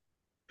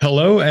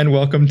Hello and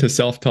welcome to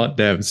Self-Taught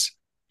Devs.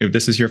 If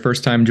this is your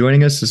first time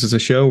joining us, this is a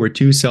show where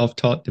two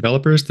self-taught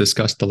developers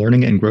discuss the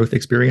learning and growth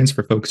experience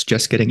for folks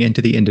just getting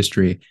into the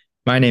industry.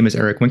 My name is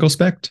Eric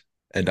Winkelspecht.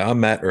 And I'm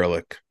Matt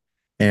Ehrlich.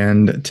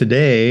 And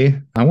today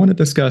I want to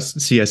discuss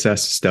CSS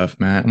stuff,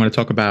 Matt. I want to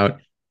talk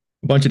about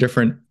a bunch of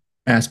different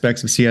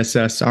aspects of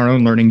CSS, our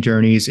own learning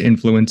journeys,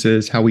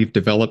 influences, how we've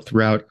developed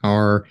throughout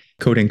our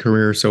coding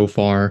career so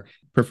far,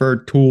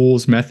 preferred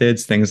tools,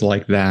 methods, things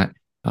like that.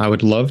 I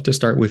would love to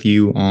start with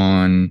you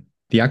on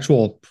the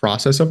actual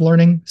process of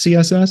learning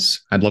CSS.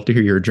 I'd love to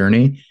hear your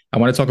journey. I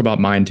want to talk about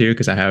mine too,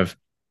 because I don't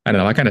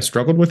know, I kind of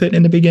struggled with it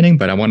in the beginning,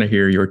 but I want to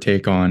hear your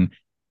take on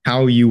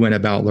how you went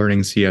about learning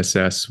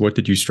CSS. What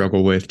did you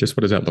struggle with? Just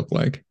what does that look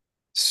like?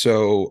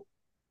 So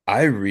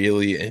I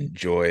really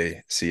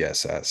enjoy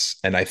CSS,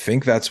 and I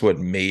think that's what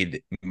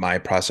made my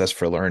process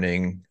for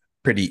learning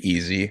pretty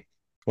easy.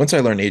 Once I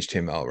learned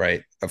HTML,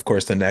 right? Of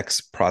course, the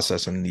next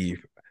process in the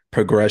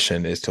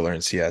progression is to learn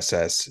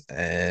CSS.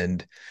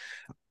 And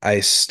I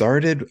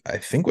started, I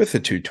think, with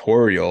a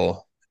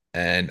tutorial,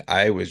 and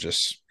I was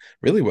just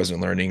really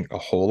wasn't learning a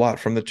whole lot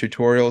from the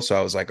tutorial. So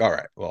I was like, all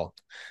right, well,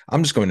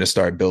 I'm just going to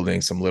start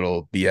building some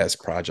little BS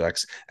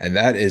projects. And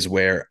that is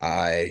where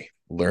I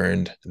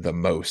learned the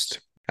most.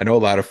 I know a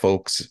lot of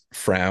folks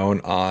frown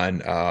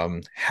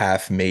on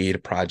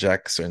half-made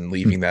projects and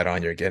leaving that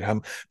on your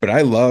GitHub, but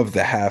I love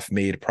the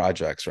half-made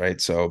projects, right?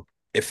 So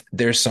if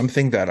there's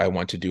something that I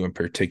want to do in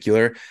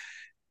particular,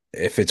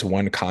 if it's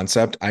one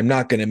concept, I'm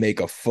not going to make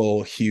a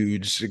full,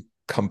 huge,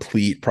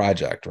 complete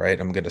project,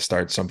 right? I'm going to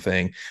start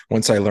something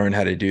once I learn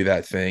how to do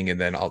that thing, and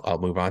then I'll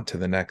move on to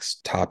the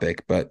next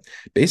topic. But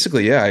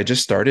basically, yeah, I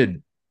just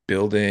started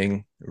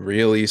building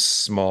really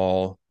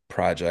small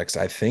projects.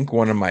 I think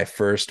one of my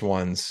first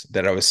ones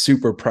that I was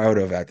super proud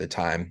of at the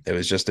time, it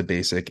was just a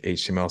basic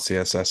HTML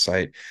CSS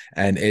site,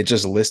 and it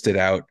just listed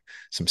out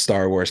some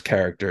Star Wars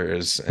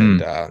characters,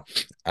 and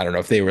I don't know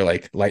if they were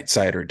like light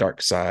side or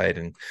dark side,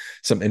 and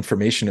some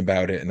information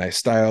about it. And I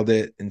styled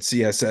it in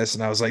CSS,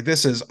 and I was like,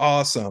 this is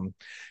awesome.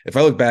 If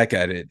I look back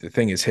at it, the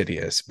thing is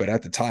hideous, but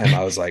at the time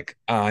I was like,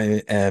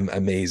 I am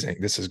amazing.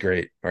 This is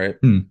great. Right.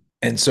 Mm.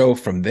 And so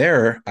from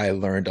there, I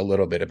learned a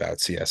little bit about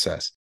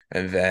CSS.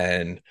 And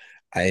then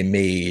I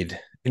made,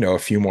 a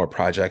few more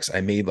projects.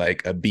 I made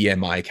like a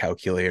BMI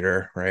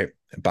calculator, right?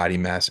 A body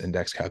mass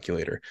index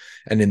calculator.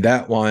 And in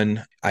that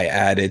one, I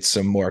added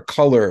some more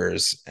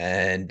colors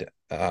and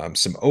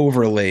some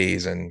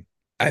overlays. And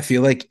I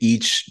feel like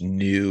each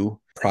new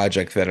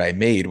project that I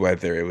made,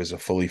 whether it was a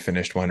fully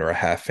finished one or a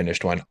half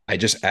finished one, I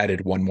just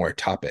added one more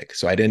topic.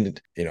 So I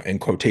didn't, in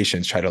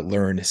quotations, try to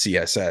learn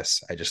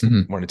CSS. I just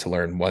wanted to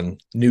learn one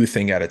new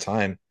thing at a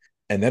time.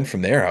 And then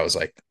from there, I was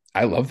like,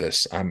 I love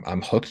this.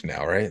 I'm hooked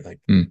now, right? Like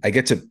I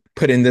get to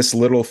put in this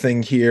little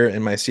thing here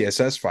in my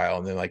CSS file,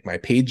 and then like my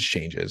page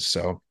changes.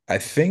 So I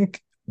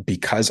think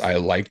because I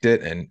liked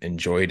it and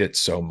enjoyed it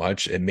so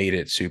much, it made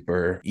it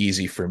super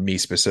easy for me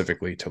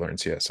specifically to learn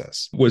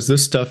CSS. Was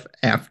this stuff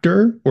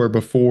after or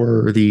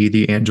before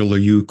the Angela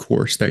Yu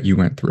course that you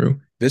went through?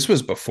 This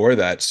was before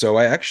that. So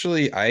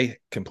I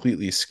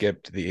completely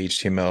skipped the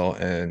HTML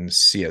and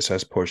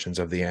CSS portions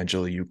of the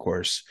Angela Yu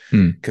course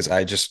because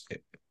I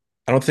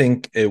don't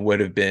think it would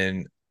have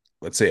been,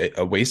 let's say,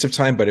 a waste of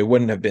time, but it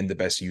wouldn't have been the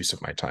best use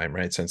of my time,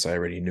 right? Since I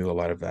already knew a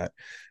lot of that.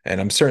 And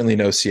I'm certainly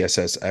no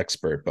CSS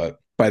expert, but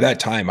by that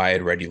time I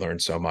had already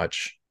learned so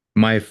much.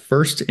 My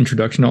first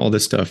introduction to all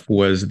this stuff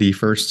was the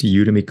first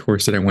Udemy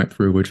course that I went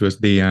through, which was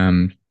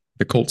the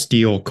Colt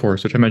Steele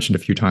course, which I mentioned a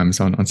few times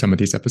on some of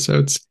these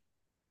episodes.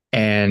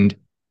 And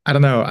I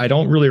don't know, I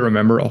don't really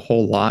remember a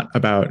whole lot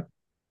about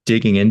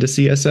digging into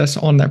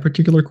CSS on that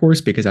particular course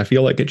because I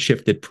feel like it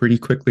shifted pretty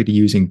quickly to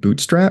using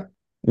Bootstrap.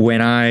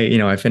 When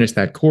I finished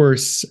that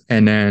course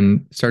and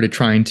then started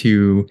trying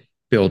to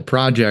build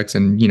projects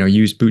and,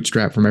 use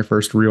Bootstrap for my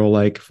first real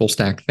like full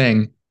stack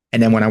thing.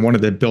 And then when I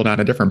wanted to build out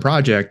a different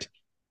project,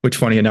 which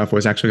funny enough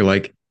was actually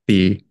like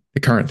the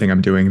current thing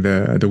I'm doing,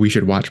 the We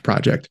Should Watch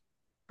project.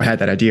 I had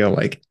that idea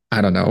like, I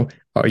don't know,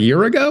 a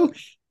year ago.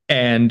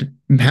 And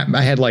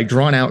I had like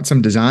drawn out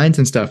some designs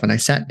and stuff. And I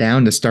sat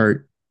down to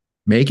start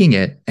making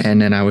it.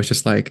 And then I was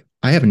just like,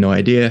 I have no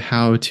idea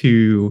how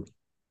to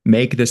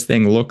make this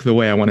thing look the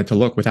way I want it to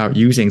look without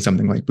using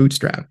something like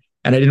Bootstrap.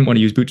 And I didn't want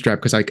to use Bootstrap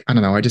because I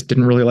don't know, I just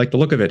didn't really like the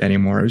look of it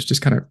anymore. It was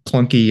just kind of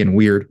clunky and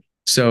weird.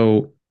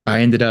 So I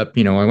ended up,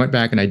 I went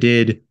back and I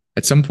did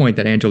at some point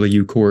that Angela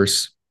Yu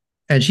course,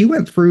 and she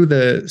went through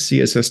the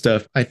CSS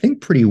stuff, I think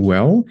pretty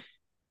well.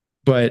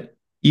 But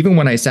even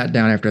when I sat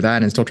down after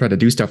that and still tried to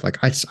do stuff, like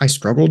I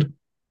struggled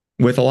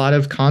with a lot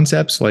of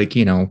concepts, like,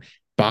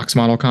 box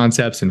model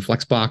concepts and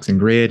flexbox and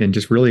grid, and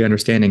just really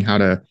understanding how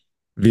to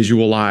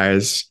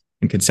visualize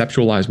and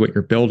conceptualize what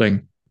you're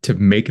building to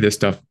make this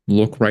stuff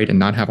look right and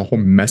not have a whole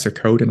mess of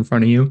code in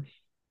front of you.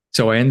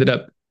 So I ended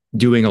up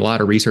doing a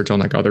lot of research on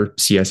like other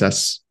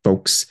CSS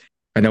folks.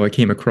 I know I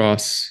came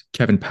across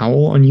Kevin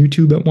Powell on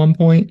YouTube at one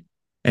point,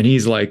 and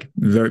he's like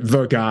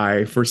the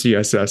guy for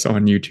CSS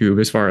on YouTube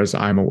as far as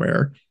I'm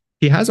aware.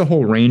 He has a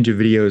whole range of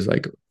videos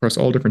like across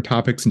all different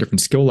topics and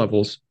different skill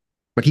levels,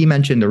 but he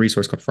mentioned the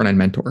resource called Front End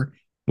Mentor,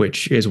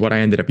 which is what I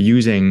ended up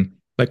using.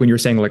 Like when you're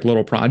saying like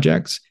little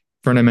projects,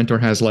 Front End Mentor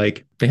has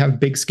like, they have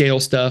big scale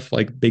stuff,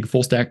 like big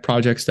full stack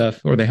project stuff,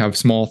 or they have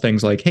small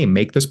things like, hey,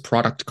 make this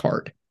product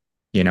card,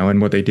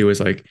 and what they do is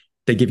like,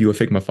 they give you a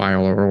Figma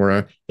file or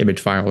a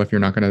image file if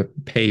you're not going to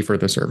pay for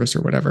the service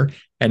or whatever.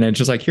 And then it's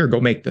just like, here, go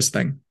make this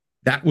thing.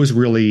 That was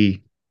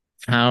really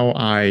how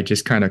I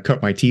just kind of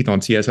cut my teeth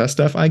on CSS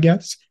stuff, I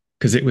guess,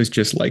 because it was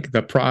just like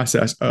the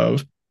process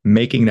of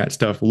making that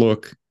stuff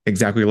look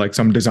exactly like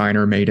some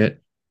designer made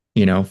it,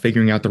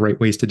 figuring out the right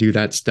ways to do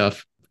that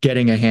stuff,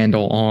 getting a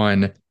handle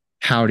on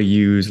how to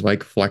use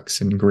like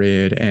flex and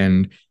grid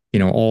and,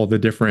 all the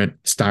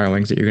different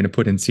stylings that you're going to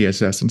put in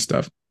CSS and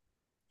stuff.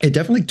 It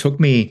definitely took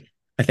me,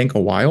 I think, a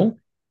while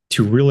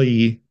to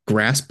really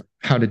grasp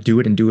how to do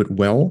it and do it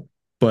well.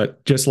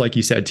 But just like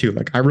you said too,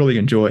 like I really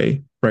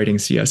enjoy writing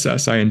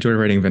CSS. I enjoy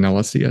writing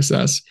vanilla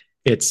CSS.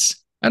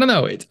 I don't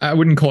know, I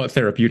wouldn't call it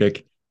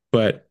therapeutic,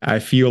 but I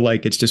feel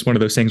like it's just one of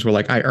those things where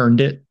like I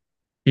earned it,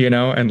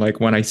 and like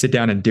when I sit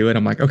down and do it,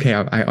 I'm like, okay,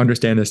 I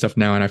understand this stuff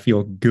now and I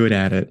feel good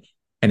at it.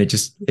 And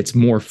it's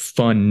more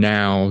fun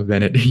now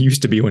than it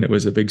used to be when it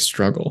was a big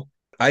struggle.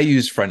 I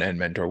use Front End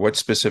Mentor. What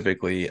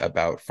specifically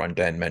about Front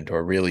End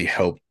Mentor really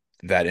helped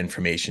that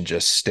information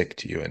just stick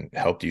to you and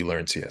helped you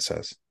learn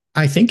CSS?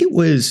 I think it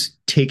was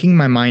taking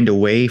my mind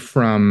away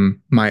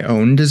from my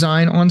own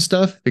design on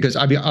stuff because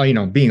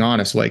being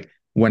honest, like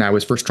when I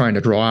was first trying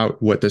to draw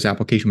out what this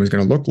application was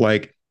going to look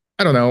like,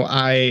 I don't know,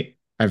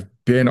 I've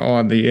been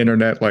on the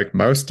internet like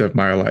most of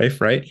my life,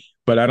 right?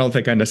 But I don't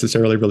think I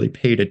necessarily really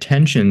paid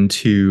attention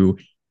to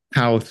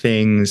how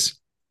things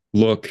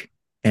look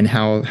and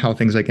how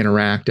things like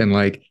interact and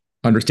like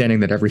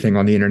understanding that everything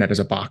on the internet is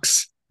a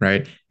box,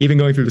 right? Even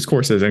going through these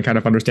courses and kind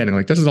of understanding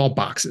like this is all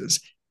boxes.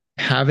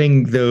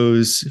 Having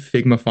those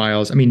Figma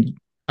files, I mean,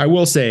 I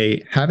will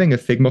say having a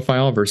Figma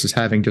file versus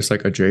having just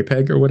like a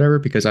JPEG or whatever,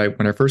 because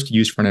when I first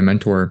used Front End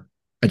Mentor,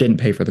 I didn't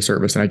pay for the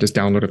service and I just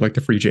downloaded like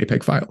the free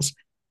JPEG files.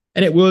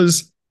 And it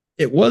was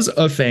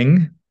a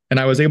thing. And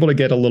I was able to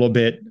get a little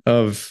bit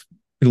of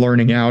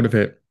learning out of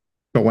it.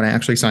 But when I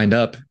actually signed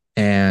up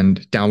and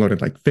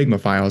downloaded like Figma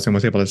files and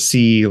was able to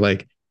see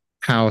like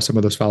how some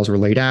of those files were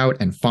laid out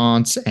and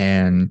fonts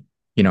and,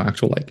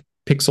 actual like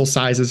pixel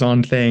sizes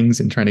on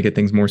things and trying to get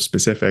things more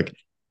specific,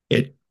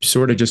 it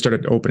sort of just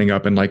started opening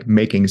up and like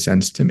making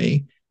sense to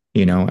me,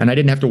 and I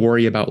didn't have to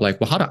worry about like,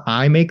 well, how do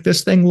I make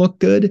this thing look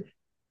good?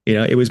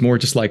 It was more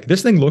just like,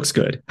 this thing looks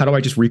good. How do I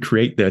just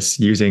recreate this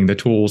using the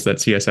tools that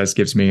CSS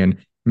gives me and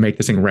make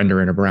this thing render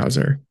in a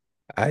browser?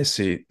 I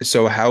see.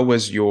 So how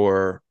was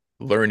your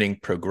learning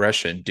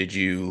progression? Did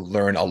you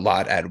learn a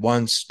lot at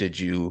once? Did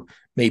you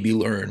maybe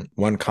learn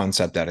one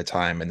concept at a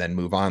time and then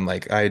move on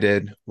like I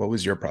did? What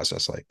was your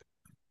process like?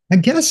 I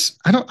guess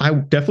I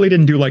definitely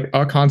didn't do like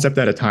a concept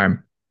at a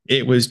time.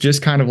 It was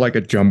just kind of like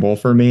a jumble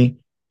for me.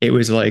 It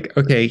was like,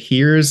 okay,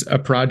 here's a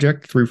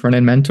project through Front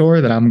End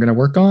Mentor that I'm going to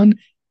work on.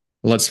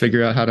 Let's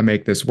figure out how to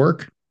make this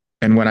work.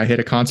 And when I hit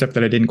a concept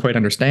that I didn't quite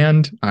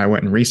understand, I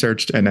went and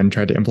researched and then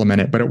tried to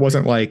implement it. But it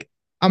wasn't like,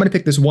 I'm going to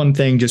pick this one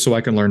thing just so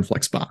I can learn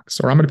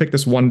Flexbox, or I'm going to pick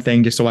this one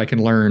thing just so I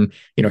can learn,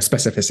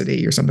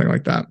 specificity or something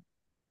like that.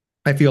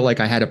 I feel like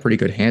I had a pretty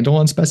good handle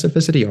on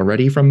specificity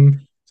already from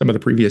some of the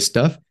previous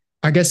stuff.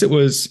 I guess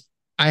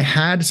I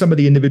had some of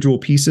the individual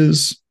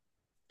pieces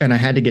and I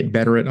had to get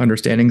better at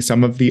understanding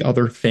some of the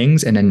other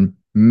things. And then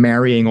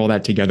marrying all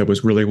that together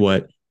was really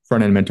what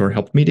Front End Mentor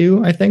helped me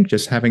do, I think,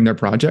 just having their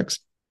projects.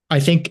 I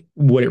think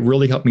what it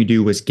really helped me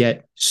do was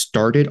get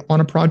started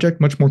on a project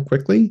much more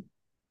quickly.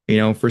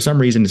 For some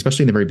reason,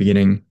 especially in the very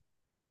beginning,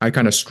 I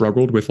kind of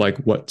struggled with like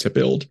what to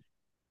build.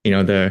 You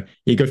go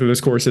through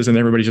those courses and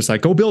everybody's just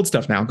like, go build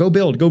stuff now, go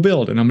build.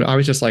 And I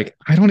was just like,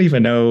 I don't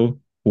even know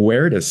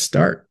where to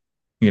start,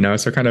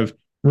 so kind of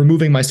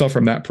removing myself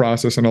from that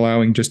process and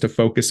allowing just to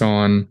focus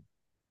on,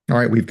 all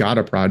right, we've got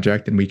a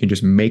project and we can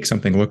just make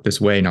something look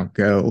this way. Now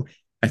go,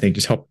 I think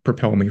just helped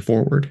propel me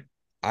forward.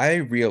 I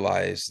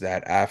realized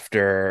that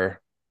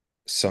after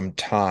some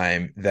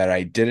time that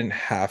I didn't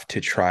have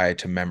to try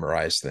to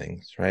memorize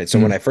things, right? So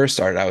when I first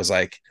started, I was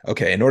like,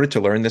 okay, in order to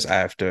learn this, I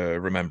have to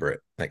remember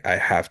it. Like I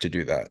have to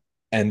do that.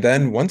 And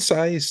then once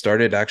I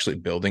started actually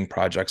building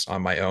projects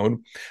on my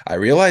own, I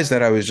realized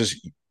that I was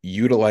just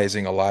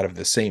utilizing a lot of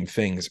the same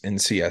things in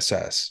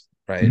CSS,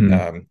 right?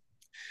 Mm-hmm.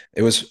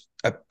 It was,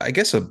 I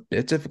guess, a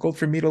bit difficult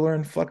for me to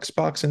learn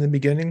Flexbox in the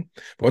beginning.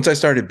 But once I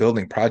started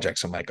building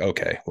projects, I'm like,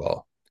 okay,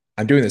 well,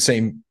 I'm doing the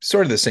same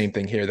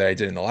thing here that I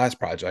did in the last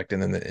project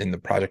and then in the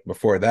project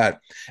before that.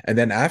 And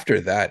then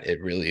after that,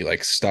 it really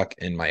like stuck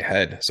in my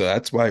head. So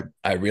that's why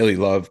I really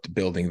loved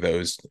building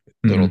those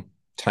little Mm-hmm.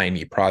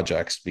 tiny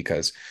projects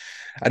because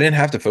I didn't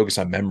have to focus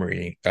on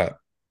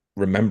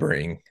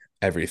remembering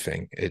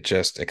everything.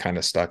 It kind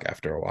of stuck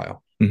after a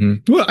while.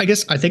 Mm-hmm. Well, I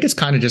think it's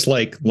kind of just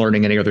like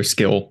learning any other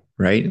skill,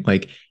 right?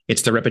 Like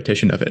it's the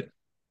repetition of it.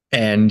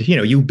 And,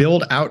 you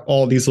build out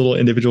all these little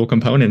individual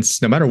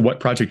components, no matter what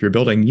project you're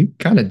building, you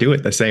kind of do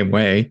it the same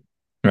way,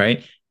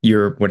 right?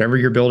 Whatever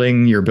you're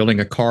building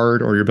a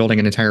card or you're building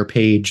an entire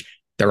page,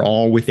 they're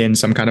all within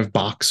some kind of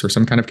box or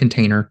some kind of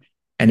container.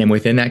 And then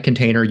within that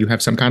container, you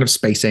have some kind of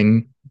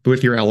spacing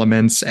with your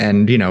elements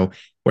and,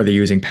 whether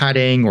you're using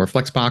padding or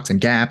flexbox and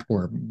gap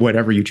or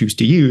whatever you choose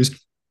to use.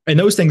 And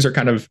those things are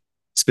kind of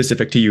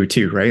specific to you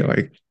too, right?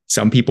 Like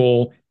some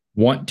people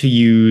want to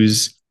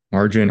use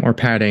margin or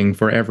padding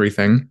for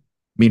everything.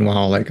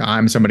 Meanwhile, like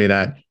I'm somebody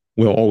that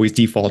will always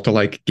default to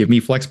like give me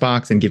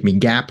flexbox and give me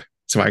gap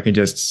so I can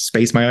just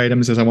space my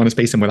items as I want to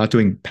space them without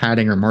doing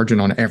padding or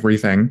margin on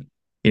everything.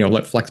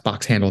 Let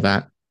flexbox handle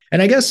that.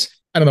 And I guess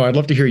I don't know. I'd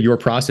love to hear your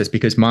process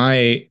because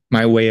my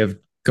way of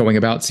going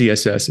about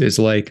CSS is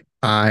like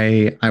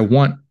I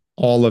want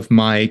all of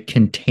my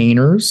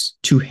containers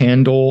to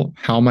handle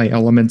how my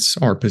elements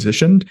are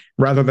positioned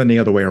rather than the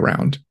other way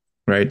around,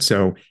 right?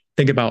 So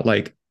think about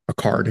like a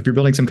card. If you're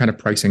building some kind of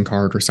pricing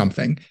card or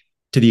something,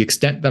 to the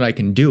extent that I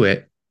can do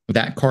it,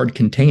 that card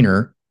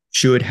container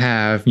should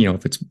have,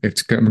 if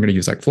it's I'm going to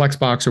use like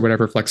flexbox or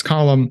whatever, flex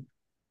column,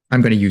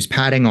 I'm going to use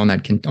padding on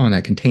that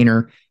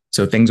container.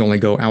 So things only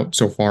go out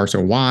so far, so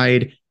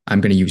wide.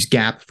 I'm going to use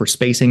gap for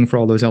spacing for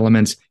all those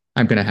elements.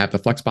 I'm going to have the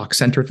flexbox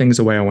center things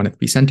the way I want it to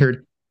be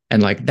centered.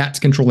 And like that's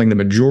controlling the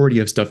majority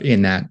of stuff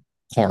in that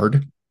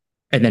card.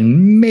 And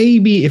then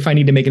maybe if I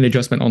need to make an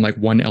adjustment on like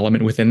one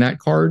element within that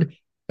card,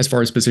 as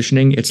far as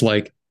positioning, it's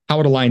like how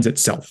it aligns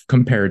itself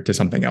compared to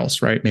something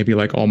else, right? Maybe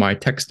like all my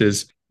text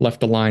is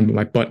left aligned, but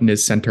my button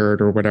is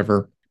centered or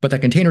whatever. But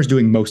that container is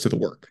doing most of the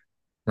work,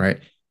 right?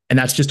 And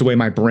that's just the way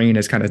my brain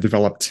has kind of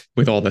developed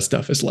with all this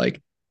stuff is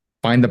like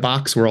find the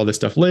box where all this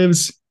stuff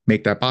lives,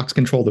 make that box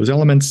control those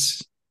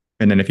elements.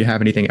 And then if you have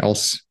anything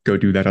else, go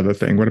do that other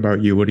thing. What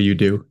about you? What do you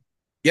do?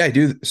 Yeah, I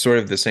do sort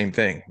of the same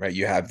thing, right?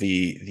 You have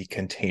the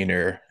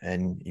container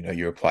and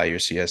you apply your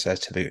CSS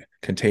to the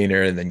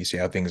container and then you see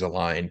how things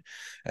align.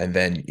 And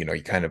then, you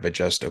kind of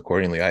adjust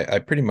accordingly. I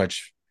pretty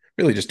much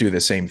really just do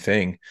the same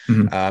thing.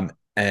 Mm-hmm.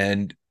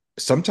 And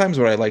sometimes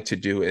what I like to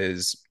do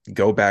is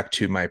go back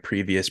to my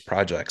previous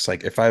projects.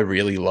 Like if I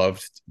really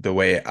loved the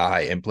way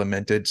I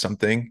implemented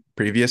something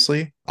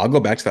previously, I'll go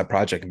back to that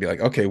project and be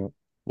like, okay,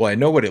 well, I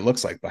know what it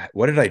looks like, but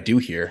what did I do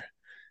here?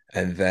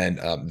 And then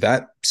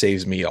that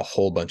saves me a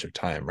whole bunch of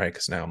time, right?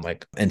 Because now I'm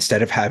like,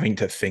 instead of having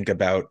to think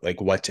about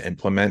like what to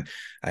implement,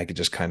 I could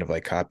just kind of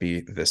like copy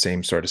the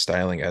same sort of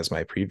styling as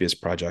my previous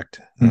project.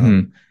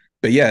 Mm-hmm.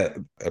 But yeah,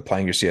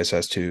 applying your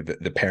CSS to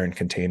the parent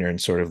container and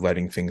sort of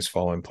letting things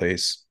fall in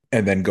place.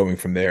 And then going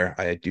from there,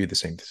 I do the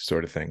same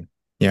sort of thing.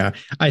 Yeah.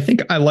 I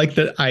think I like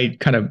that I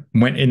kind of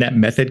went in that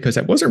method because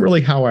that wasn't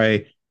really how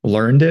I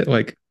learned it.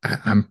 Like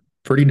I'm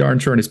pretty darn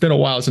sure, and it's been a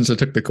while since I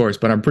took the course,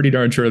 but I'm pretty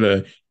darn sure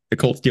the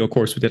Colt Steel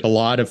course did a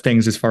lot of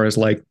things as far as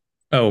like,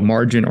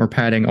 margin or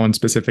padding on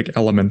specific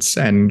elements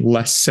and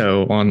less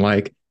so on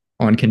like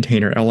on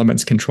container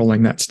elements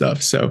controlling that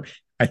stuff. So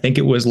I think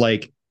it was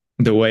like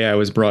the way I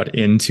was brought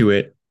into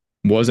it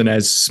wasn't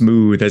as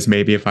smooth as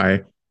maybe if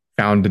I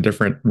found a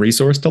different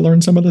resource to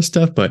learn some of this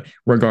stuff. But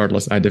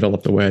regardless, I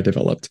developed the way I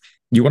developed.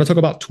 You want to talk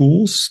about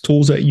tools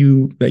that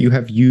you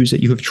have used,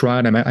 that you have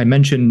tried? I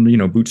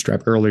mentioned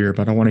Bootstrap earlier,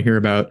 but I want to hear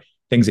about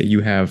things that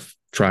you have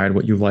tried,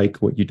 what you like,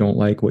 what you don't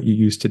like, what you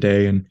use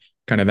today, and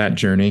kind of that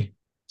journey.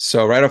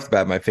 So right off the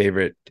bat, my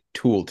favorite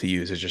tool to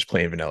use is just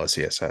plain vanilla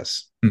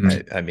CSS.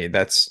 Mm-hmm. I mean,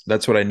 that's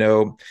what I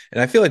know.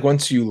 And I feel like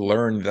once you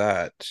learn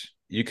that,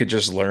 you could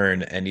just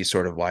learn any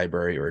sort of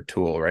library or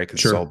tool, right?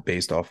 Because it's all Sure.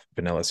 based off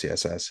vanilla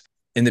CSS.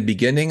 In the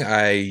beginning,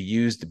 I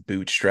used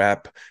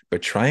Bootstrap,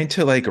 but trying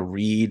to like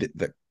read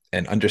the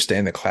and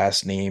understand the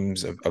class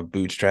names of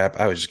Bootstrap,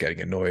 I was just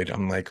getting annoyed.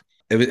 I'm like,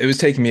 it was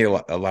taking me a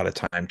lot of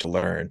time to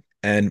learn.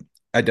 And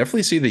I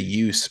definitely see the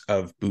use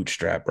of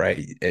Bootstrap,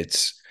 right?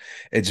 It's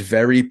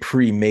very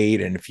pre-made,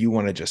 and if you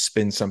want to just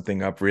spin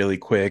something up really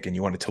quick and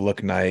you want it to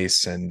look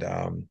nice and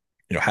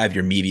have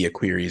your media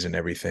queries and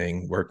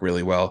everything work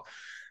really well,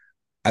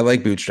 I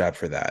like Bootstrap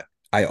for that.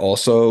 I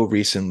also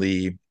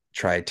recently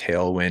tried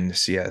Tailwind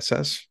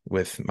CSS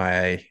with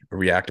my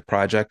React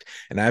project,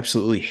 and I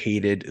absolutely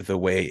hated the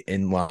way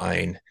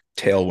inline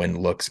Tailwind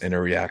looks in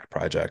a React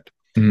project,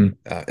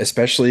 Mm-hmm.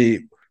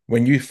 especially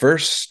when you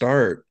first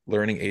start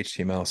learning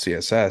HTML,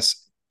 CSS.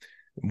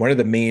 One of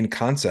the main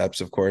concepts,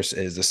 of course,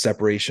 is the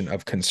separation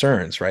of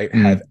concerns, right?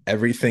 Have Mm-hmm.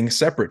 everything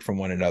separate from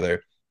one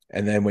another.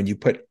 And then when you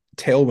put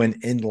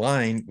Tailwind in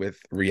line with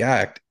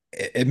React,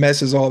 it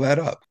messes all that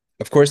up.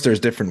 Of course, there's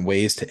different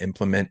ways to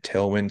implement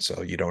Tailwind,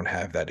 so you don't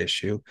have that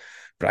issue.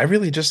 But I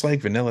really just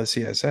like vanilla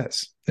CSS,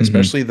 Mm-hmm.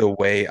 especially the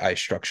way I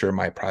structure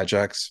my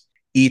projects.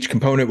 Each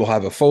component will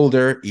have a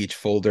folder. Each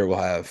folder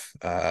will have,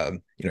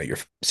 your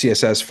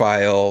CSS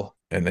file,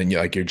 and then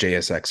like your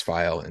JSX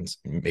file, and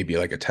maybe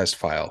like a test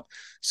file.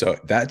 So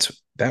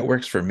that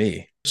works for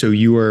me. So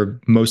you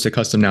are most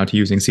accustomed now to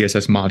using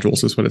CSS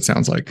modules, is what it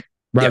sounds like,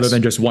 rather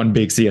than Yes. just one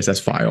big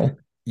CSS file.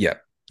 Yeah.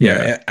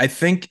 Yeah. Yeah. I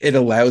think it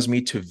allows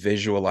me to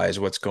visualize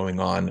what's going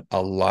on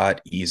a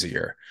lot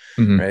easier,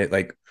 Mm-hmm. right?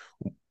 Like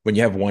when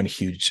you have one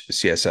huge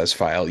CSS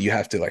file, you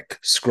have to like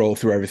scroll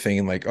through everything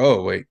and like,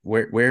 oh wait,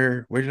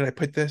 where did I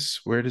put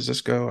this? Where does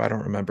this go? I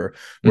don't remember.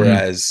 Mm-hmm.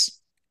 Whereas,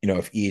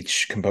 if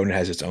each component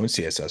has its own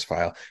CSS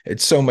file,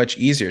 it's so much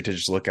easier to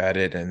just look at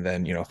it and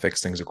then,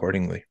 fix things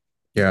accordingly.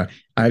 Yeah,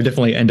 I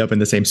definitely end up in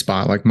the same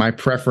spot. Like my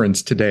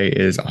preference today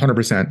is 100%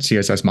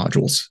 CSS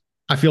modules.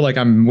 I feel like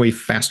I'm way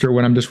faster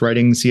when I'm just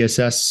writing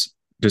CSS,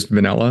 just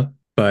vanilla.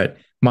 But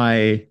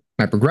my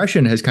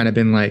progression has kind of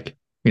been like,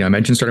 I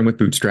mentioned starting with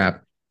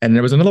Bootstrap, and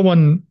there was another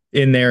one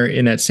in there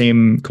in that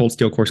same Cold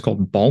Steel course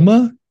called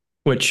Balma,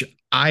 which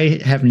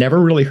I have never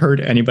really heard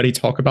anybody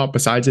talk about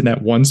besides in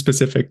that one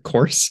specific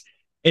course.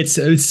 It's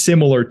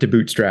similar to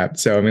Bootstrap,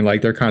 so I mean,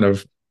 like they're kind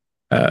of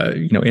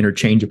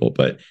interchangeable,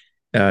 but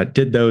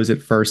did those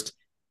at first,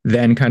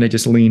 then kind of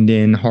just leaned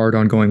in hard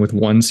on going with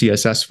one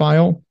CSS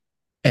file.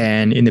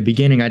 And in the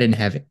beginning, I didn't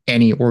have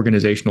any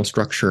organizational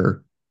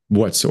structure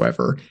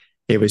whatsoever.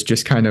 It was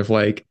just kind of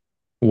like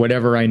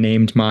whatever I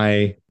named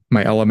my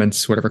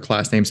elements, whatever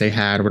class names they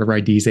had, whatever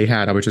IDs they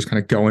had, I was just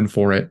kind of going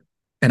for it.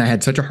 And I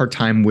had such a hard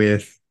time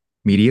with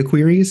media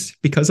queries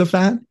because of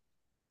that.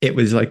 It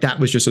was like that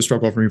was just a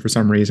struggle for me for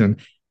some reason.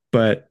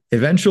 But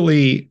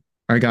eventually,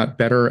 I got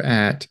better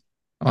at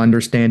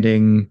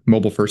understanding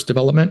mobile first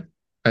development.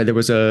 There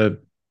was a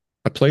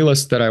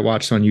playlist that I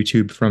watched on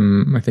YouTube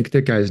from, I think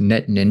the guy's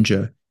Net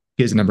Ninja.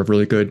 He has a number of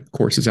really good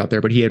courses out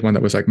there, but he had one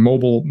that was like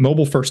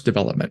mobile first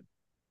development.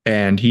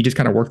 And he just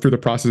kind of worked through the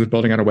process of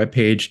building out a web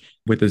page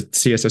with a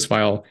CSS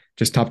file,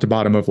 just top to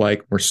bottom of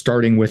like, we're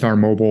starting with our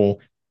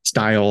mobile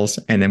styles,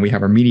 and then we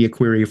have our media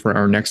query for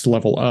our next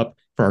level up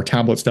for our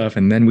tablet stuff,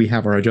 and then we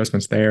have our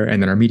adjustments there,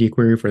 and then our media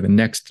query for the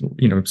next,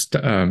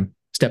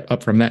 step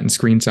up from that in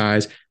screen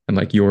size, and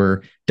like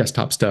your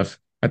desktop stuff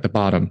at the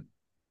bottom.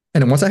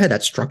 And then once I had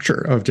that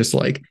structure of just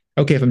like,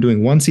 okay, if I'm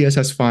doing one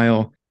CSS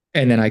file,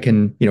 and then I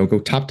can, go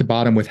top to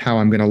bottom with how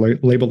I'm going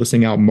to label this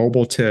thing out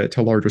mobile to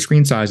larger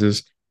screen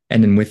sizes.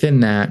 And then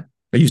within that,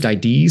 I used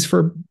IDs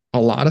for a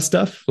lot of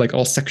stuff, like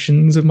all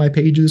sections of my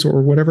pages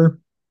or whatever.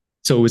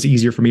 So it was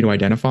easier for me to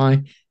identify.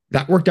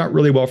 That worked out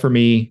really well for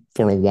me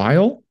for a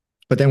while.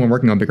 But then when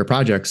working on bigger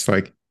projects,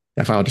 like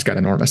that file just got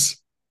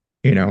enormous,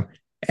 you know?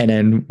 And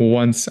then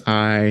once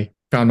I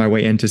found my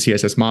way into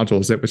CSS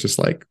modules, it was just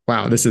like,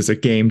 wow, this is a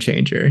game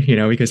changer,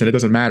 because then it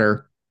doesn't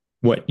matter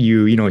what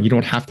you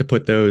don't have to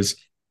put those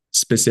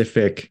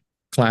specific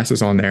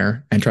classes on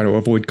there and try to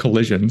avoid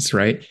collisions,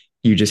 right?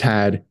 You just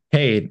had,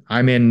 hey,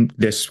 I'm in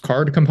this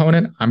card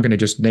component. I'm going to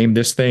just name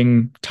this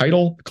thing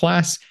title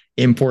class,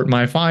 import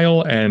my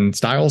file and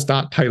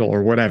styles.title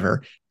or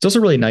whatever. It's also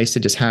really nice to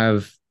just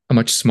have a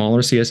much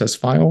smaller CSS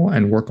file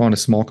and work on a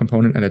small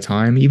component at a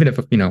time, even if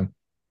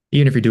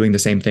you're doing the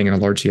same thing in a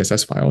large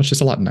CSS file. It's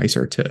just a lot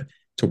nicer to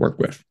work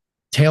with.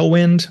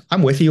 Tailwind,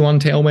 I'm with you on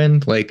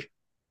Tailwind. Like,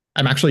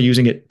 I'm actually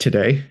using it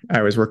today.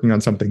 I was working on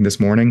something this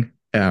morning,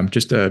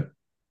 just a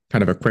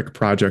kind of a quick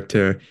project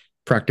to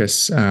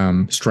practice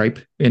Stripe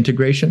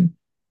integration.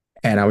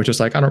 And I was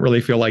just like, I don't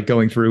really feel like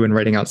going through and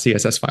writing out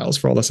CSS files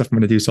for all the stuff I'm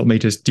going to do. So let me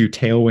just do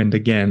Tailwind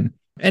again.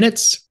 And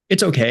it's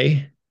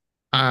okay.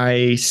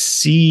 I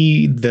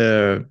see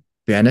the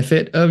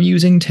benefit of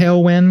using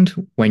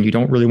Tailwind when you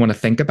don't really want to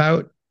think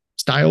about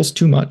styles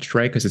too much,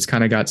 right? Because it's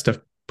kind of got stuff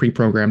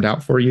pre-programmed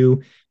out for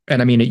you.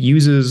 And I mean, it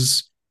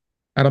uses,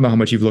 I don't know how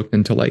much you've looked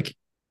into like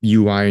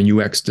UI and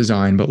UX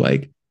design, but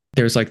like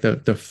there's like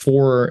the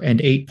 4 and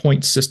 8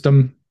 point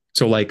system.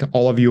 So like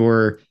all of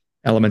your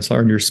elements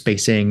are in your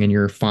spacing and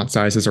your font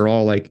sizes are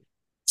all like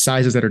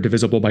sizes that are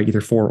divisible by either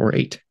 4 or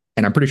 8.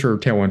 And I'm pretty sure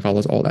Tailwind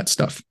follows all that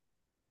stuff.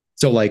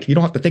 So like you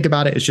don't have to think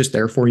about it. It's just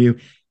there for you,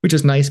 which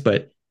is nice.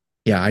 But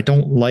yeah, I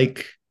don't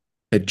like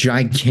a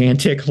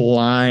gigantic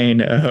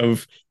line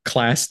of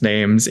class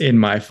names in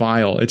my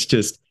file. It's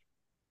just,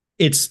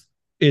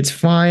 it's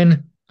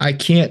fine. I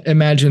can't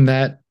imagine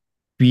that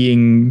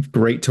being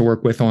great to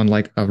work with on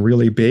like a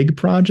really big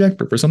project,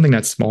 but for something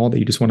that's small that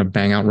you just want to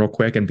bang out real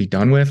quick and be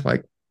done with,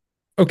 like,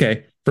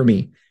 okay, for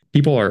me,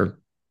 people are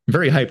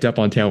very hyped up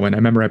on Tailwind. I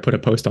remember I put a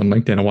post on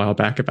LinkedIn a while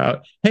back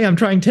about, hey, I'm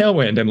trying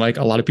Tailwind. And like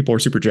a lot of people were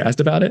super jazzed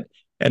about it.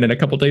 And then a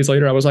couple days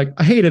later, I was like,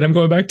 I hate it. I'm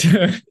going back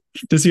to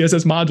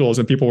CSS modules.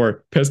 And people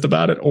were pissed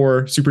about it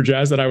or super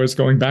jazzed that I was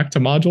going back to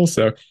modules.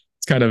 So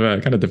it's kind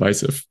of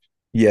divisive.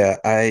 Yeah,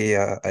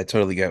 I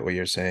totally get what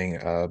you're saying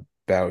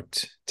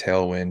about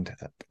Tailwind.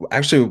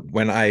 Actually,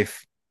 when I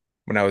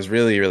was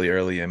really, really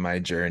early in my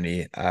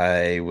journey,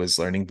 I was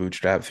learning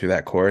Bootstrap through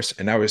that course,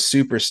 and I was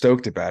super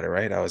stoked about it,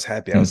 right? I was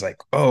happy. I was like,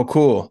 oh,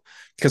 cool.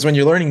 Because when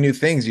you're learning new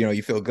things,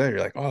 you feel good. You're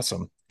like,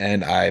 awesome.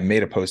 And I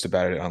made a post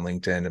about it on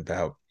LinkedIn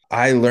about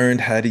I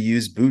learned how to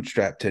use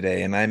Bootstrap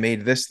today and I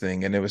made this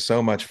thing and it was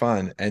so much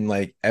fun. And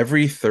like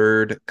every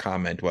third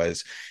comment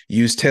was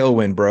use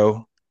Tailwind,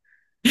 bro.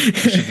 You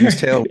should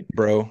use Tailwind,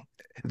 bro.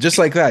 Just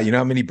like that. You know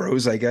how many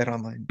bros I get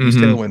online? Use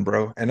Mm-hmm. Tailwind,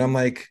 bro. And I'm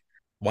like,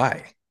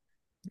 why?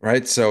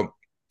 Right. So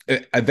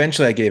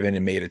eventually I gave in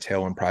and made a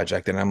Tailwind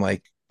project. And I'm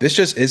like, this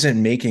just isn't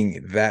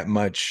making that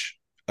much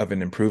of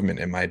an improvement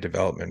in my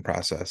development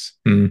process.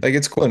 Mm. Like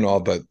it's cool and all,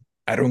 but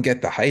I don't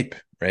get the hype.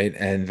 Right.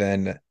 And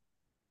then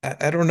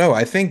I don't know.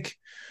 I think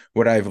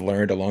what I've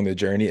learned along the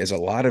journey is a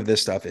lot of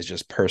this stuff is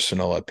just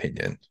personal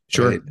opinion, right?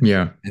 Sure.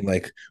 Yeah. And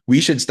like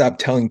we should stop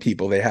telling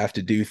people they have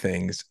to do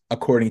things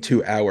according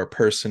to our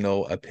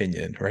personal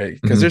opinion, right?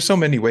 Because Mm-hmm. there's so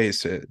many ways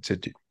to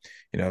do,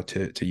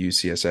 to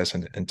use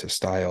CSS and to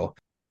style.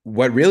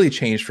 what really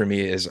changed for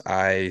me is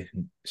I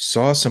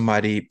saw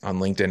somebody on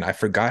LinkedIn. I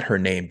forgot her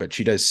name, but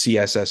she does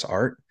CSS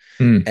art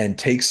Mm. and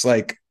takes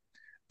like,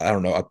 I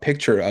don't know, a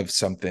picture of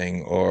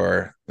something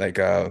or like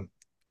a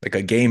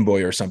Game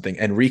Boy or something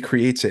and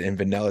recreates it in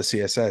vanilla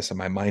CSS, and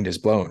my mind is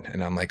blown.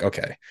 And I'm like,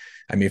 okay,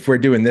 I mean, if we're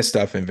doing this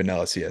stuff in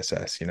vanilla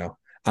CSS,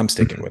 I'm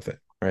sticking Mhm. with it,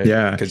 right?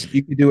 Yeah. Because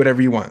you can do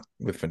whatever you want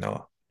with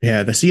vanilla.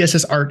 Yeah. The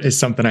CSS art is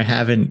something I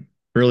haven't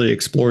really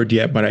explored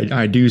yet, but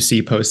I do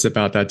see posts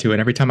about that too. And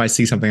every time I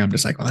see something, I'm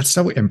just like, oh, that's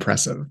so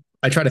impressive.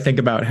 I try to think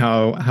about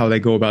how they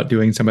go about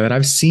doing some of that.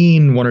 I've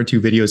seen one or two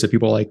videos of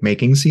people like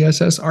making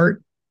CSS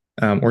art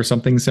or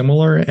something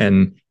similar.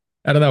 And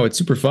I don't know, it's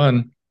super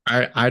fun.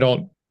 I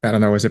don't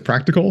know, is it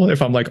practical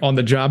if I'm like on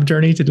the job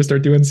journey to just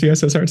start doing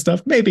CSS art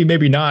stuff? Maybe,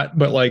 maybe not.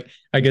 But like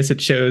I guess it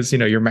shows,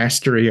 your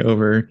mastery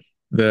over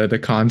the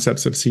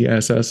concepts of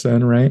CSS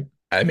then, right?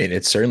 I mean,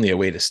 it's certainly a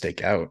way to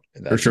stick out.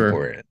 For That's sure.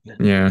 important. I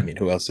Yeah. mean,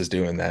 who else is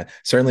doing that?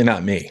 Certainly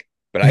not me,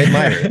 but I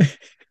admire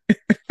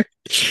it.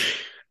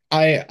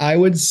 I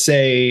would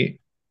say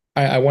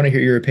I want to hear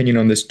your opinion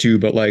on this too,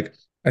 but like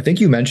I think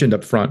you mentioned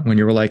up front when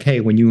you were like, hey,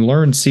 when you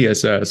learn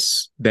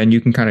CSS, then you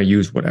can kind of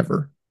use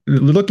whatever.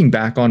 Looking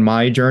back on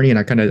my journey, and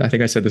I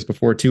think I said this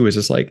before too, is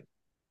just like,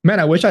 man,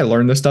 I wish I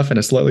learned this stuff in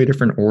a slightly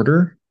different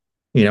order.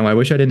 I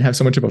wish I didn't have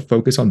so much of a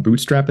focus on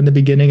Bootstrap in the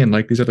beginning and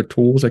like these other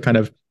tools that kind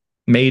of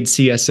made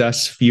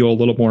CSS feel a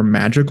little more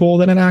magical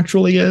than it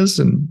actually is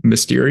and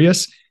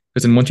mysterious.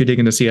 Because then once you dig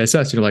into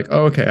CSS, you're like,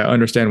 oh, okay, I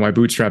understand why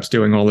Bootstrap's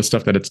doing all this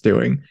stuff that it's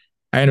doing.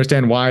 I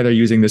understand why they're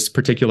using this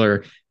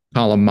particular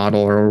column model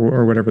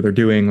or whatever they're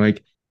doing.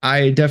 Like,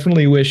 I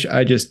definitely wish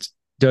I just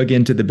dug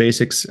into the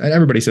basics.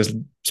 Everybody says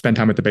spend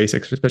time with the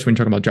basics, especially when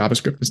you're talking about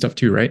JavaScript and stuff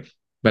too, right?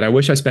 But I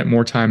wish I spent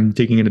more time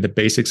digging into the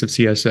basics of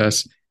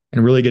CSS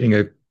and really getting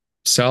a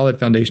solid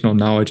foundational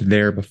knowledge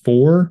there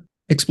before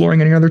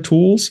exploring any other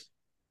tools.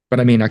 But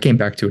I mean, I came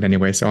back to it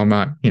anyway, so I'm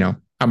not,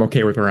 I'm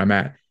okay with where I'm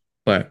at.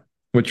 But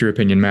what's your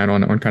opinion, Matt,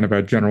 on kind of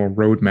a general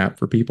roadmap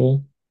for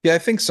people? Yeah, I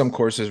think some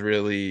courses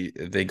really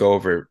they go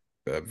over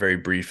very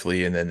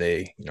briefly and then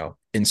they,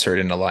 insert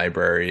in a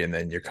library and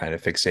then you're kind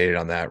of fixated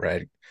on that,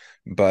 right?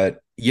 But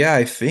yeah,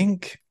 I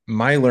think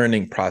my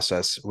learning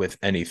process with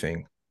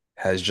anything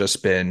has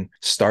just been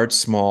start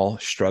small,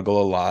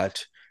 struggle a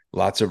lot,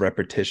 lots of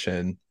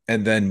repetition,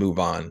 and then move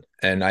on.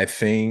 And I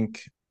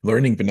think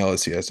learning vanilla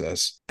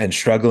CSS and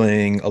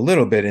struggling a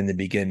little bit in the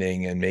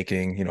beginning and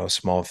making,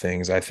 small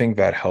things, I think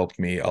that helped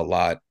me a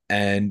lot.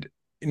 And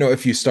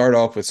if you start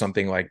off with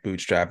something like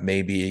Bootstrap,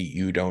 maybe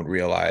you don't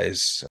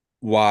realize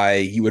why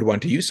you would want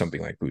to use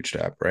something like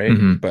Bootstrap, right?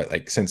 Mm-hmm. But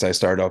like since I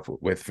started off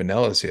with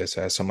vanilla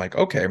CSS, I'm like,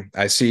 okay,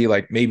 I see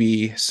like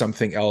maybe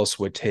something else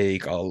would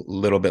take a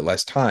little bit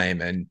less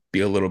time and be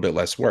a little bit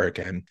less work.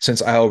 And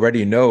since I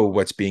already know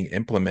what's being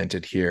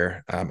implemented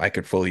here, I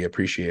could fully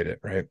appreciate it,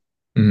 right?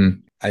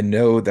 Mm-hmm. I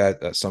know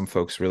that some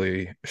folks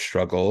really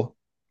struggle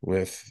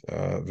with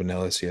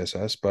vanilla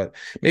CSS, but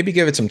maybe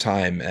give it some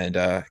time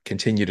and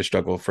continue to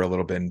struggle for a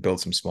little bit and build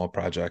some small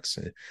projects.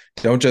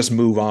 Don't just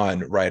move on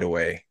right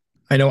away.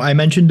 I know I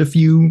mentioned a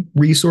few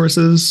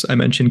resources. I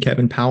mentioned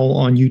Kevin Powell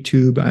on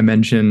YouTube. I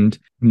mentioned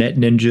Net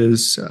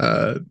Ninja's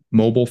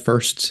mobile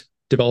first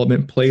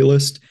development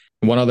playlist.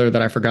 One other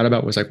that I forgot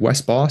about was like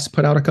Wes Boss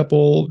put out a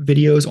couple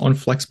videos on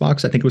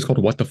Flexbox. I think it was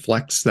called What the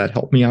Flex that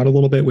helped me out a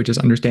little bit, which is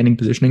understanding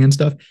positioning and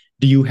stuff.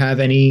 Do you have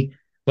any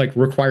like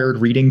required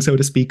reading, so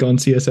to speak, on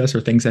CSS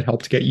or things that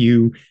helped get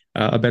you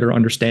a better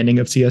understanding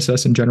of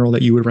CSS in general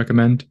that you would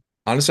recommend?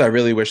 Honestly, I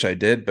really wish I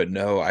did, but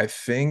no, I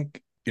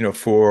think,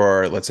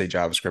 for let's say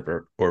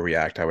JavaScript or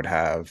React, I would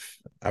have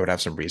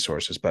some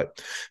resources,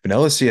 but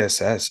vanilla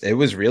CSS, it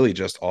was really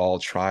just all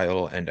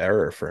trial and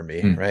error for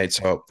me, Mm. right?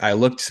 So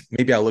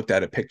maybe I looked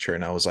at a picture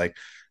and I was like,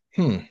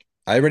 I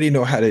already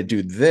know how to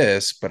do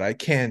this, but I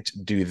can't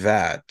do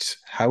that.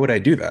 How would I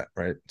do that?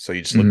 Right. So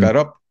you just look Mm-hmm. that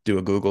up, do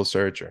a Google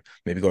search, or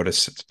maybe go to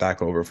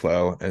Stack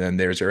Overflow, and then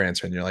there's your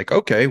answer. And you're like,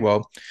 okay,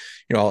 well,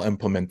 I'll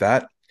implement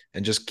that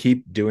and just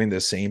keep doing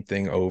the same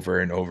thing over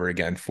and over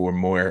again for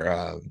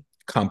more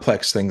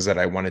complex things that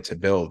I wanted to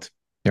build.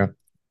 Yeah.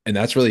 And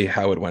that's really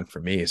how it went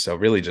for me. So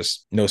really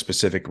just no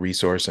specific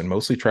resource and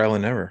mostly trial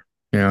and error.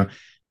 Yeah.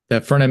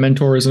 That front end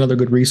mentor is another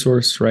good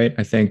resource, right?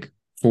 I think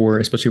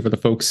especially for the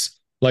folks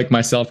like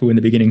myself who in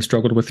the beginning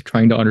struggled with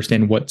trying to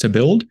understand what to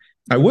build.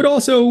 I would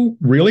also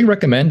really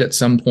recommend at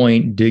some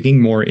point digging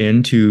more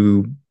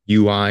into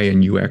UI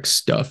and UX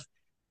stuff.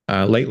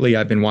 Lately,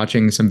 I've been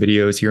watching some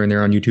videos here and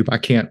there on YouTube. I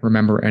can't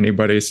remember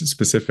anybody's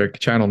specific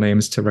channel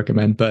names to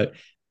recommend, but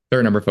there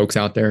are a number of folks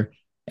out there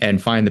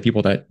and find the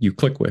people that you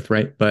click with,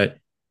 right? But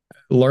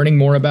learning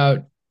more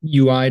about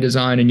UI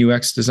design and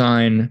UX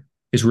design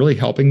is really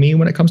helping me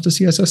when it comes to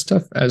CSS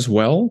stuff as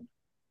well.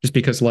 Just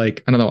because,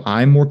 like, I don't know,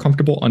 I'm more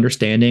comfortable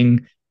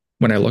understanding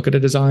when I look at a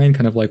design,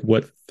 kind of like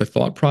what the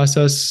thought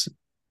process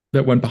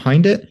that went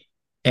behind it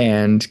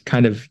and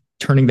kind of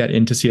turning that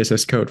into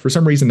CSS code. For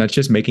some reason, that's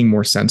just making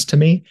more sense to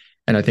me.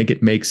 And I think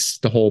it makes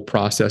the whole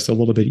process a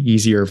little bit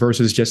easier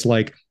versus just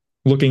like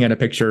looking at a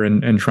picture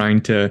and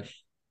trying to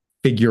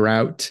figure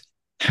out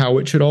how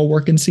it should all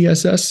work in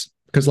CSS.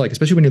 because like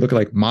especially when you look at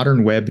like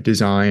modern web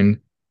design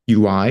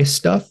UI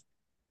stuff,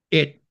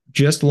 it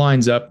just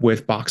lines up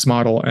with box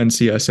model and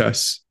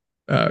CSS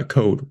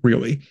code,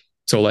 really.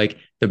 So like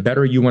the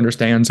better you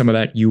understand some of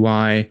that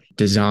UI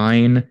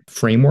design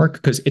framework,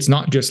 because it's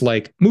not just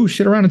like move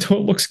shit around until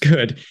it looks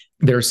good.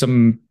 There's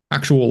some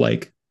actual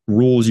like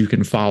rules you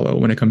can follow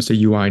when it comes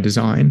to UI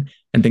design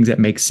and things that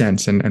make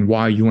sense, and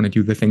why you want to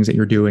do the things that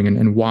you're doing,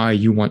 and why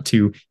you want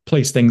to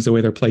place things the way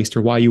they're placed,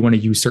 or why you want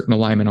to use certain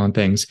alignment on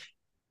things.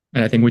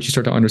 And I think once you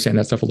start to understand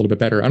that stuff a little bit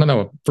better, I don't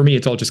know, for me,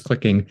 it's all just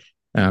clicking,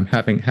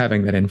 having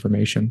that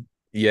information.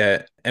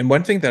 Yeah. And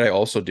one thing that I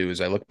also do is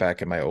I look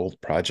back at my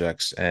old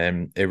projects,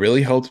 and it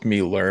really helped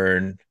me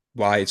learn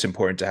why it's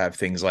important to have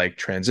things like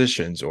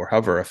transitions or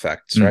hover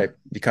effects, Mm. right?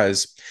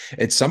 Because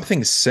it's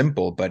something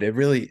simple, but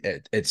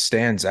it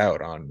stands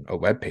out on a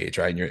web page,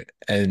 right?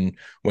 And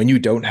when you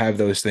don't have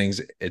those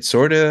things, it's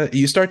sort of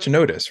you start to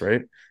notice,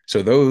 right?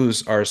 So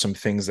those are some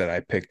things that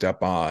I picked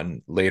up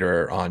on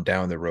later on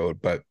down the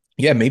road. But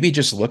yeah, maybe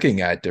just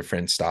looking at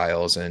different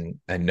styles and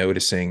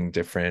noticing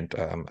different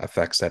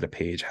effects that a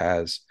page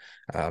has,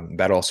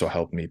 that also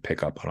helped me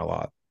pick up on a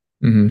lot.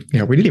 Mm-hmm.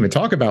 Yeah, we didn't even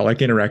talk about like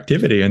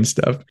interactivity and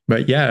stuff.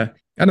 But yeah,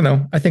 I don't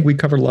know. I think we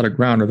covered a lot of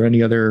ground. Are there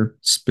any other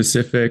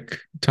specific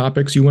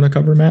topics you want to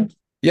cover, Matt?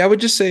 Yeah, I would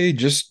just say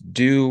just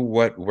do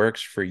what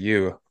works for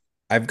you.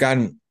 I've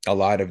gotten a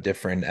lot of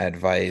different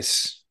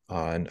advice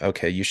on,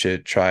 okay, you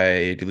should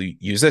try to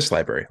use this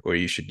library or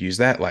you should use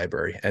that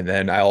library. And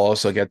then I'll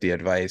also get the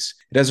advice.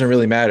 It doesn't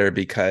really matter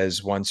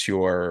because once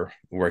you're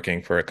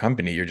working for a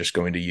company, you're just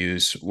going to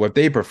use what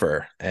they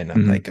prefer. And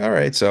I'm Mm-hmm. like, all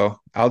right,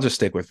 so I'll just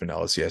stick with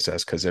vanilla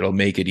CSS because it'll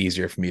make it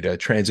easier for me to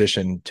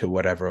transition to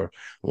whatever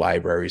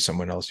library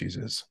someone else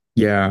uses.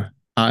 Yeah,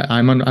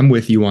 I'm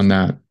with you on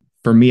that.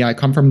 For me, I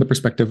come from the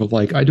perspective of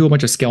like I do a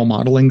bunch of scale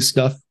modeling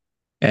stuff,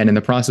 and in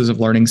the process of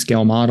learning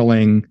scale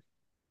modeling,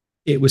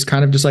 it was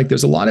kind of just like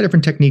there's a lot of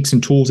different techniques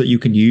and tools that you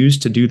can use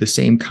to do the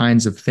same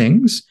kinds of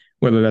things,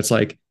 whether that's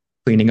like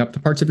cleaning up the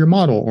parts of your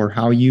model or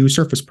how you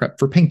surface prep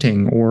for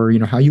painting or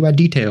how you add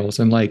details,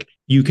 and like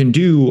you can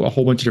do a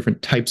whole bunch of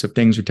different types of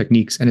things or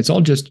techniques, and it's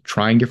all just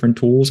trying different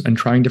tools and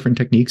trying different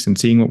techniques and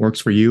seeing what works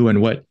for you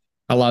and what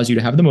allows you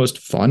to have the most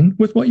fun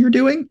with what you're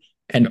doing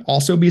and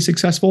also be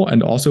successful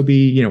and also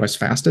be as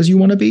fast as you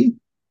want to be.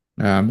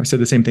 I said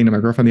the same thing to my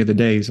girlfriend the other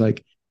day. He's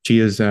like, she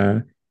is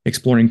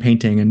exploring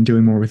painting and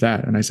doing more with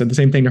that. And I said the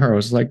same thing to her. I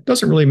was like,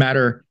 doesn't really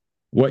matter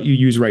what you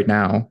use right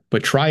now,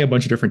 but try a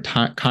bunch of different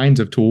kinds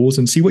of tools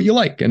and see what you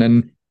like. And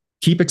then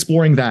keep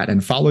exploring that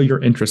and follow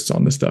your interests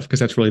on this stuff. Cause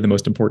that's really the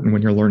most important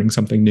when you're learning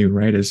something new,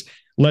 right? Is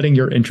letting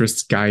your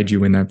interests guide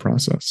you in that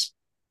process.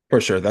 For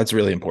sure. That's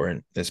really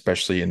important,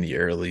 especially in the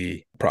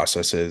early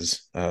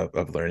processes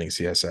of learning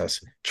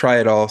CSS. Try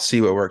it all, see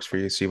what works for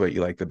you, see what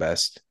you like the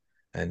best,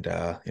 and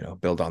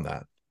build on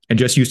that. And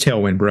just use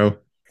Tailwind, bro.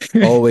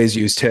 Always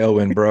use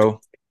Tailwind,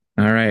 bro.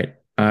 All right.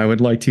 I would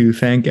like to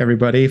thank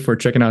everybody for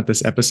checking out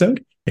this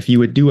episode. If you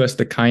would do us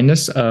the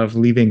kindness of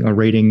leaving a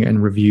rating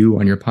and review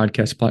on your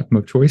podcast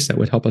platform of choice, that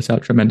would help us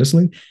out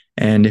tremendously.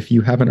 And if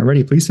you haven't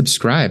already, please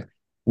subscribe.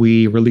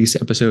 We release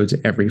episodes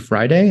every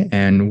Friday,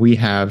 and we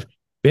have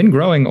been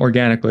growing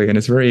organically, and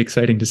it's very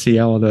exciting to see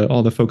all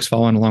the folks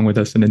following along with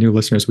us and the new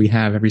listeners we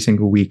have every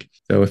single week.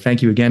 So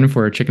thank you again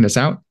for checking us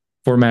out.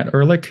 For Matt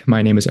Ehrlich,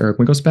 my name is Eric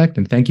Winklespect,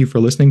 and thank you for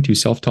listening to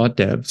Self-Taught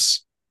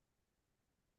Devs.